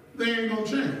them, they ain't going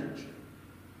to change.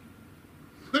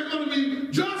 They're going to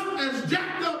be just as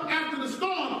jacked up after the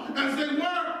storm as they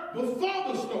were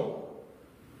before the storm.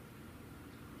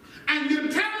 And you're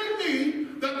telling me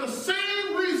that the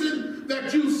same reason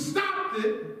that you stopped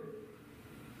it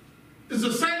is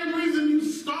the same reason you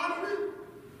started it?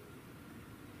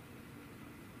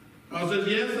 I says,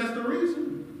 yes, that's the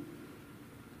reason.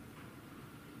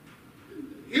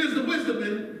 Here's the wisdom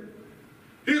in it.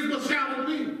 Here's what shall it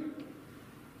be.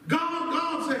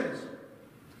 God says,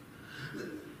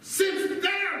 since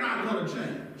they're not going to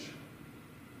change,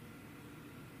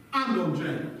 I'm going to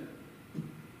change.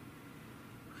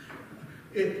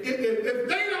 If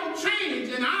they don't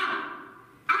change and I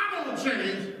don't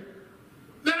change,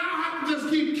 then I'll have to just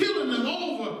keep killing them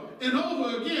over and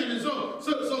over again. And so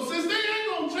since they ain't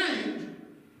going to change,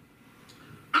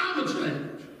 I'm going to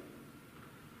change.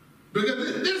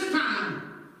 Because this time,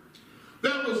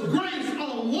 there was grace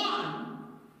on one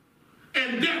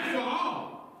and death for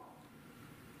all.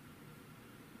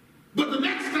 But the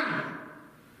next time,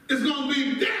 it's going to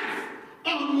be death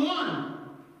on one,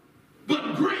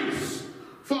 but grace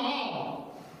for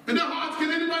all. In their hearts,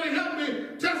 can anybody help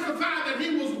me testify that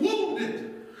he was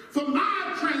wounded for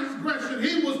my transgression?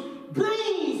 He was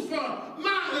bruised for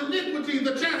my iniquity.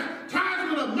 The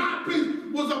chastisement of my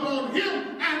peace was upon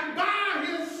him, and by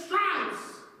his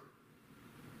stripes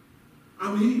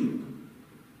I'm healed.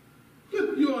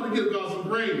 You ought to give God some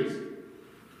praise.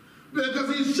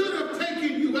 Because he should have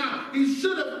taken you out. He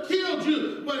should have killed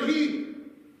you. But he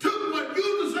took what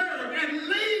you deserved and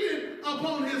laid it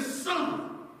upon his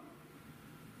son.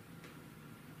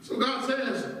 So God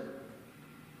says,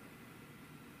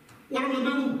 what I'm going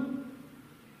to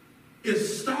do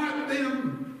is start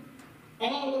them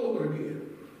all over again.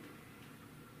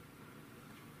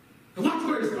 And watch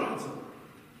where he starts them.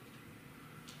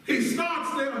 He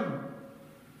starts them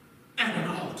at an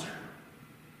altar.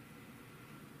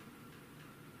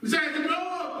 He says,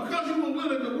 Lord, because you were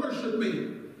willing to worship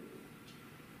me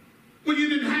when you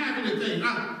didn't have anything,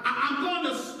 I'm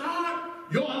going to start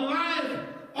your life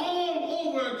all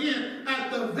over again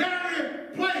at the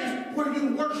very place where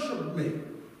you worship me.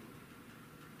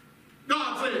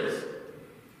 God says,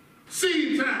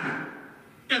 seed time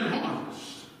and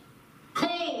harvest,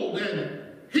 cold and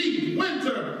heat,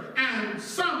 winter and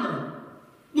summer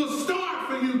will start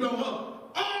for you, Noah,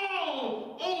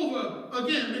 all over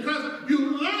again, because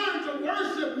you learned to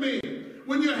worship me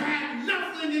when you had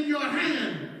nothing in your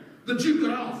hand that you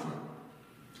could offer.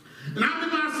 And I'm in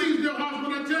my seat, dear hearts,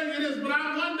 when I tell you this, but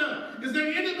I wonder, is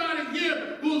there anybody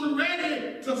here who's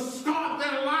ready to start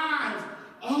their lives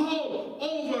all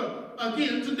over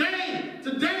again? Today is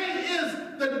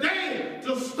the day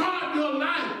to start your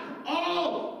life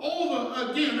all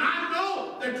over again. I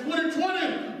know that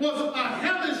 2020 was a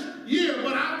hellish year,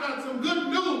 but I've got some good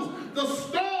news. The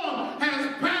storm has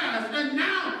passed, and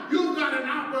now you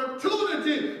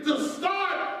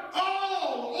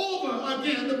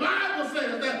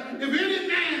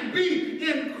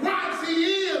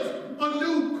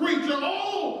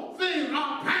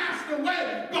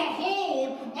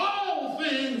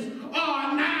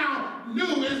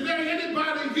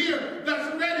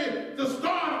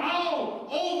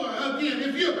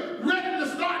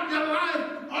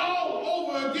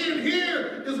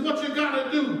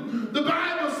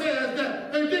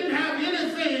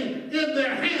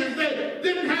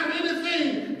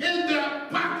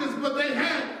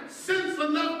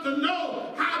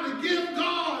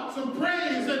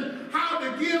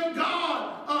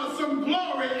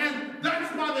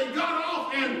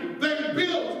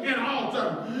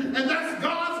And that's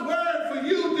God's word for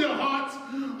you, dear hearts,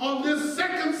 on this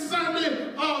second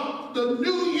Sunday of the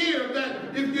new year,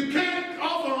 that if you can't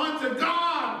offer unto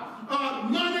God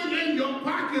money in your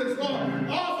pockets or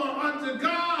offer unto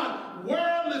God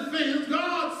worldly things,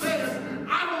 God says,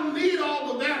 I don't need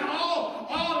all of that. All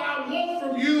I want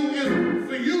from you is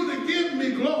for you to give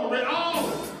me glory.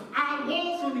 All I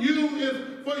want from you is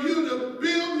for you to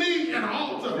build me an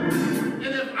altar. And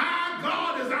if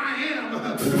God as I am,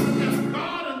 is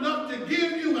God enough to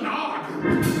give you an ark,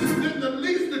 then the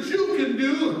least that you can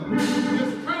do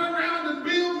is turn around and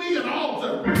build me an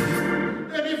altar.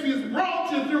 And if he's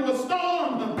brought you through a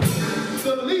storm,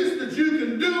 the least that you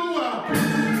can do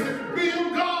is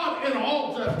build God an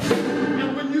altar.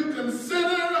 And when you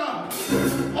consider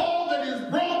all that he's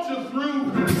brought you through,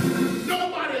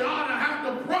 nobody ought to have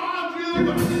to prod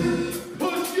you,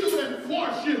 push you, and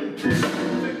force you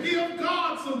to give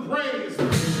God some praise.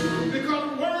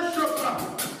 Because worship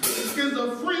is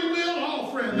a free will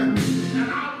offering. And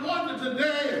I wonder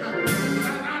today,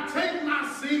 as I take my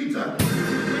seat, is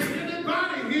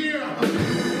anybody here got a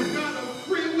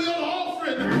free will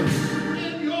offering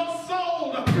in your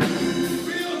soul?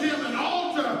 Build him an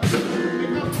altar.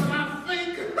 Because when I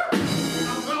think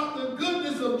about the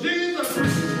goodness of Jesus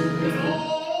and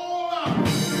all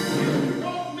he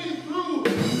brought me through,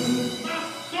 my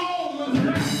soul was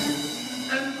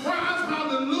wrapped and cries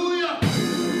hallelujah.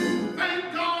 Thank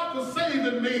God for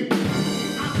saving me. I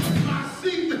took my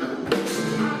seat. I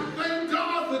thank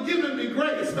God for giving me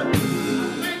grace. I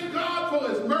thank God for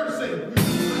his mercy. I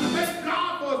thank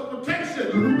God for his protection.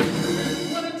 In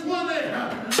 2020,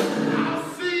 I've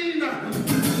seen the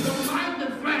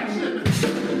lightning flashing.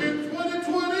 In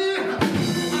 2020,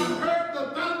 I've heard the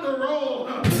thunder roll.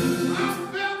 I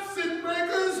felt sin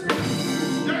breakers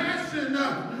dashing.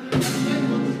 They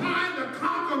were trying to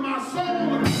conquer my soul.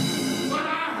 But I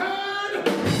heard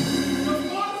the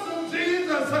voice of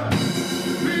Jesus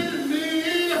bidding me,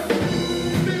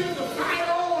 feel the fight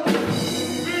on,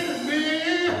 bidding me,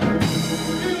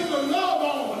 feel the love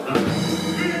on,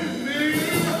 bidding me,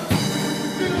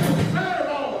 feel the prayer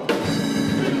on,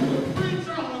 feel the preach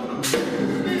on,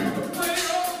 feel the pray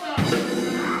on.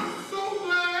 I'm so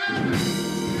glad he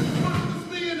promised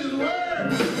me in his word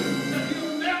that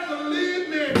he'll never leave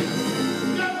me,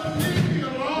 never leave me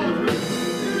alone.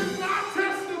 It is my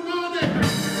testimony.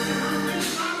 It's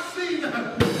my seed. He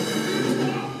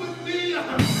walked with me. He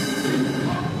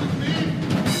walked with me.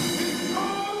 He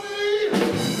told me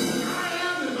I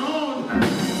am his own.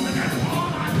 And that's all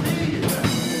I need. I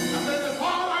said that's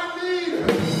all I need to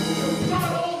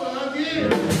start over again.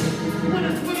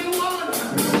 2021,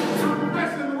 I'm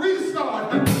pressing restart.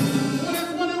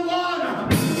 2021, I'm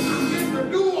getting a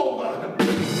do-over.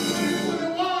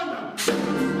 2021, I'm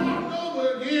starting over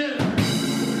again.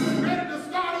 I'm ready to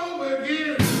start over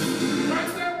again.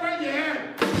 Right there where you at.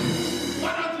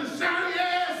 Why don't you shout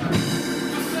yes? I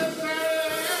said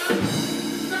shout yes.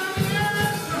 Shout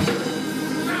yes.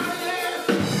 Shout yes.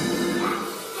 I'm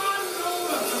starting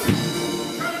over.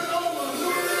 Turning over a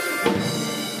new leaf.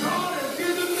 God has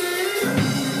given me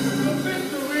the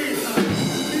victory.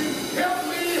 He's helped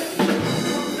me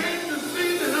from pain to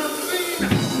seen and unseen.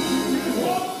 He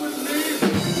walked with me.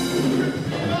 Picked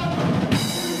me up.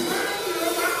 Turned me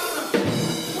around.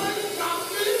 Placed my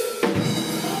feet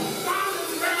on solid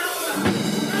ground.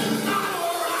 Ain't God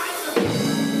all right?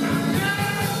 Shout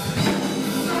yes.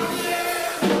 Shout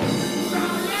yes.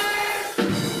 Shout yes.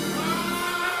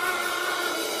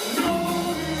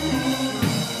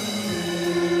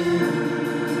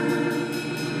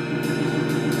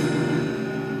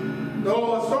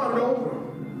 No, I started over.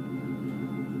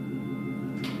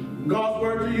 God's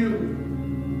word to you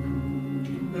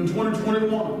in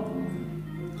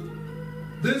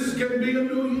 2021. This can be a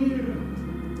new year,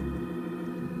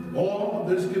 or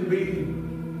this can be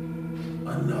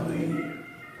another year.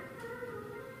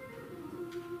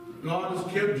 God has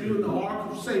kept you in the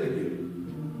ark of safety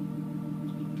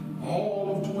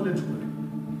all of 2020.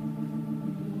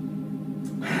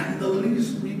 And the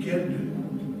least we can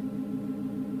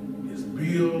do is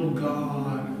build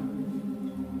God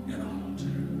an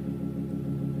altar.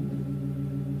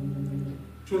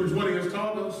 2020 has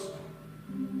taught us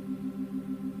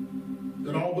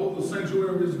that although the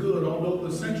sanctuary is good, although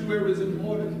the sanctuary is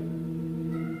important,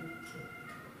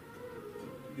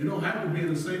 you don't have to be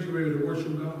in the sanctuary to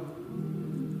worship God.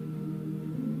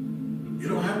 You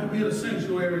don't have to be in a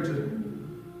sanctuary to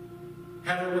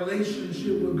have a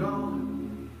relationship with God.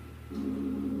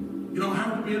 You don't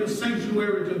have to be in a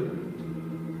sanctuary to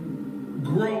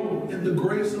grow in the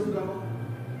grace of God.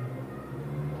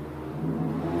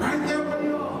 Right there where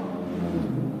you are.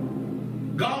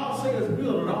 God says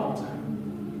build an altar.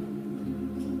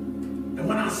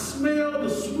 smell the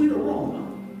sweet aroma,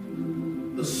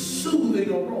 the soothing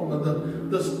aroma,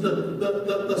 the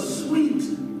sweet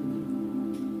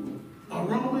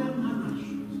aroma in my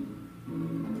nostrils.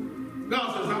 God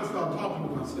says, I'll start talking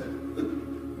to myself.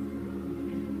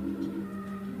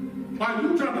 While you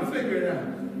trying to figure it out,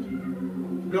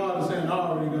 God is saying, I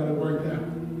already got it worked out.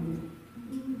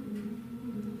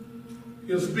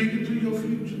 He'll speak into your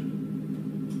future.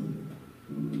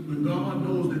 When God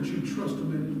knows that you trust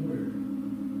Him in His word.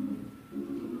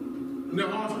 And there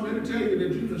are some men to tell you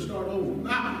that you can start over.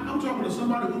 Now, I'm talking to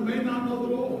somebody who may not know the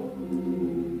Lord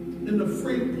in the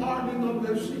free pardoning of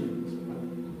their sins.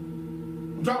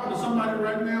 I'm talking to somebody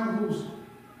right now who's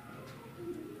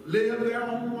lived their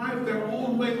own life, their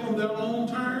own way, on their own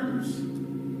terms.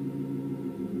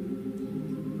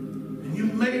 And you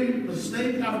made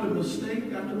mistake after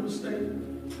mistake after mistake.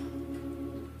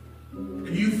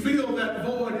 And you feel that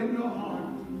void in your heart.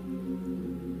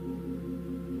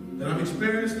 That I've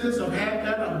experienced this, I've had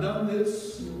that, I've done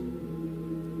this,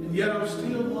 and yet I'm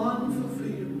still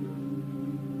unfulfilled.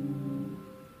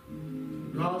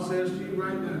 God says to you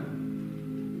right now,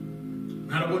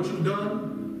 no matter what you've done,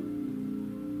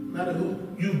 no matter who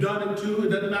you've done it to, it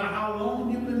doesn't matter how long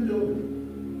you've been doing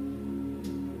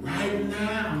it. Right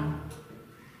now,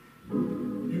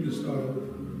 you can start over.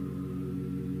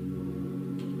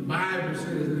 The Bible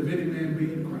says that if any man be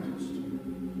in Christ,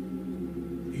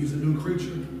 he's a new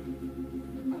creature.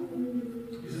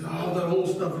 He says all that old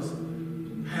stuff is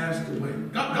passed away.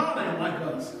 God ain't like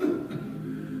us.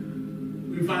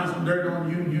 We find some dirt on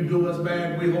you, you do us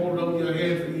bad, we hold it over your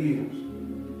head for years.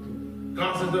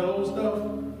 God says that old stuff,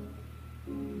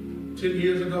 10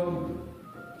 years ago,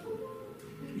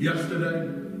 yesterday,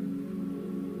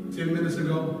 10 minutes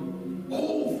ago,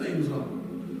 all things are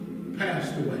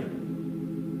passed away.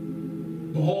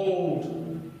 Behold,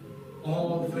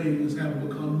 all things have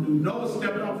become new. Noah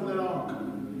stepped off of that ark.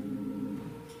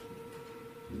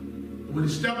 When he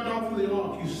stepped off of the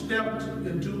ark, he stepped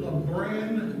into a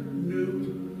brand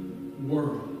new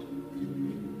world.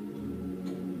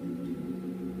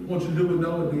 What you do with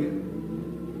Noah did.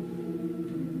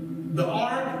 The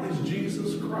ark is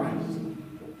Jesus Christ.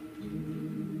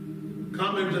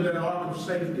 Come into that ark of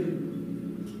safety.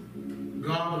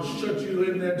 God will shut you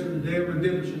in there to the day of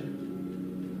redemption.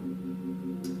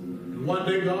 And one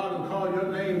day God will call your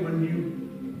name when you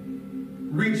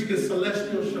reach His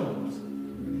celestial shores.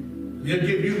 And He'll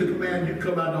give you the command, you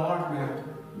come out of the ark now.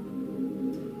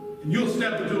 And you'll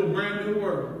step into a brand new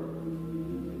world.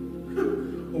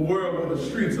 A world where the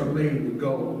streets are made with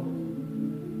gold.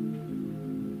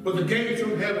 But the gates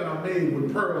of heaven are made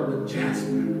with pearl and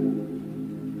jasper.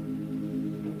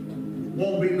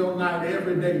 Won't be no night.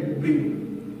 Every day will be,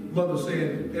 Mother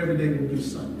said, every day will be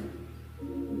Sunday.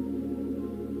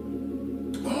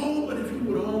 Oh, but if you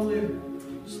would only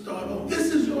start off.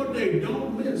 This is your day.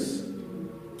 Don't miss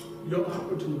your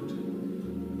opportunity.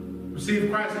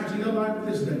 Receive Christ into your life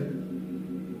this day.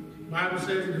 The Bible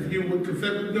says that if you would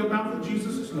confess with your mouth that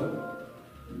Jesus is Lord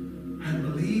and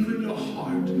believe in your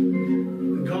heart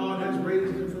that God has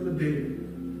raised Him from the dead,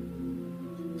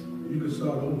 you can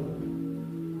start over.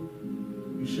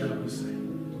 You shall be saved.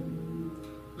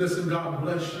 Listen, God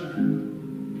bless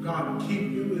you. God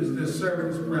keep you is this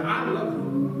servant's prayer. I love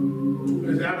you.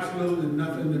 There's absolutely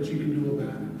nothing that you can do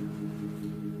about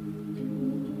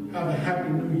it. Have a happy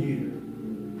new year.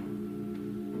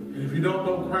 And if you don't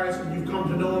know Christ and you've come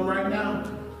to know Him right now,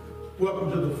 welcome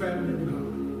to the family of God.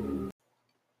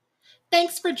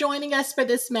 Thanks for joining us for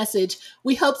this message.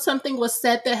 We hope something was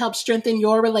said that helped strengthen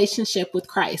your relationship with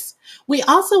Christ. We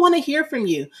also want to hear from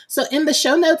you. So in the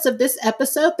show notes of this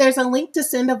episode, there's a link to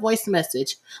send a voice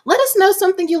message. Let us know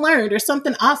something you learned or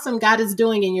something awesome God is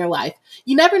doing in your life.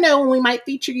 You never know when we might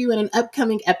feature you in an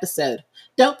upcoming episode.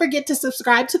 Don't forget to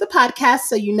subscribe to the podcast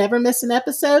so you never miss an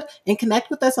episode, and connect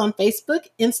with us on Facebook,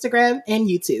 Instagram, and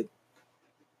YouTube.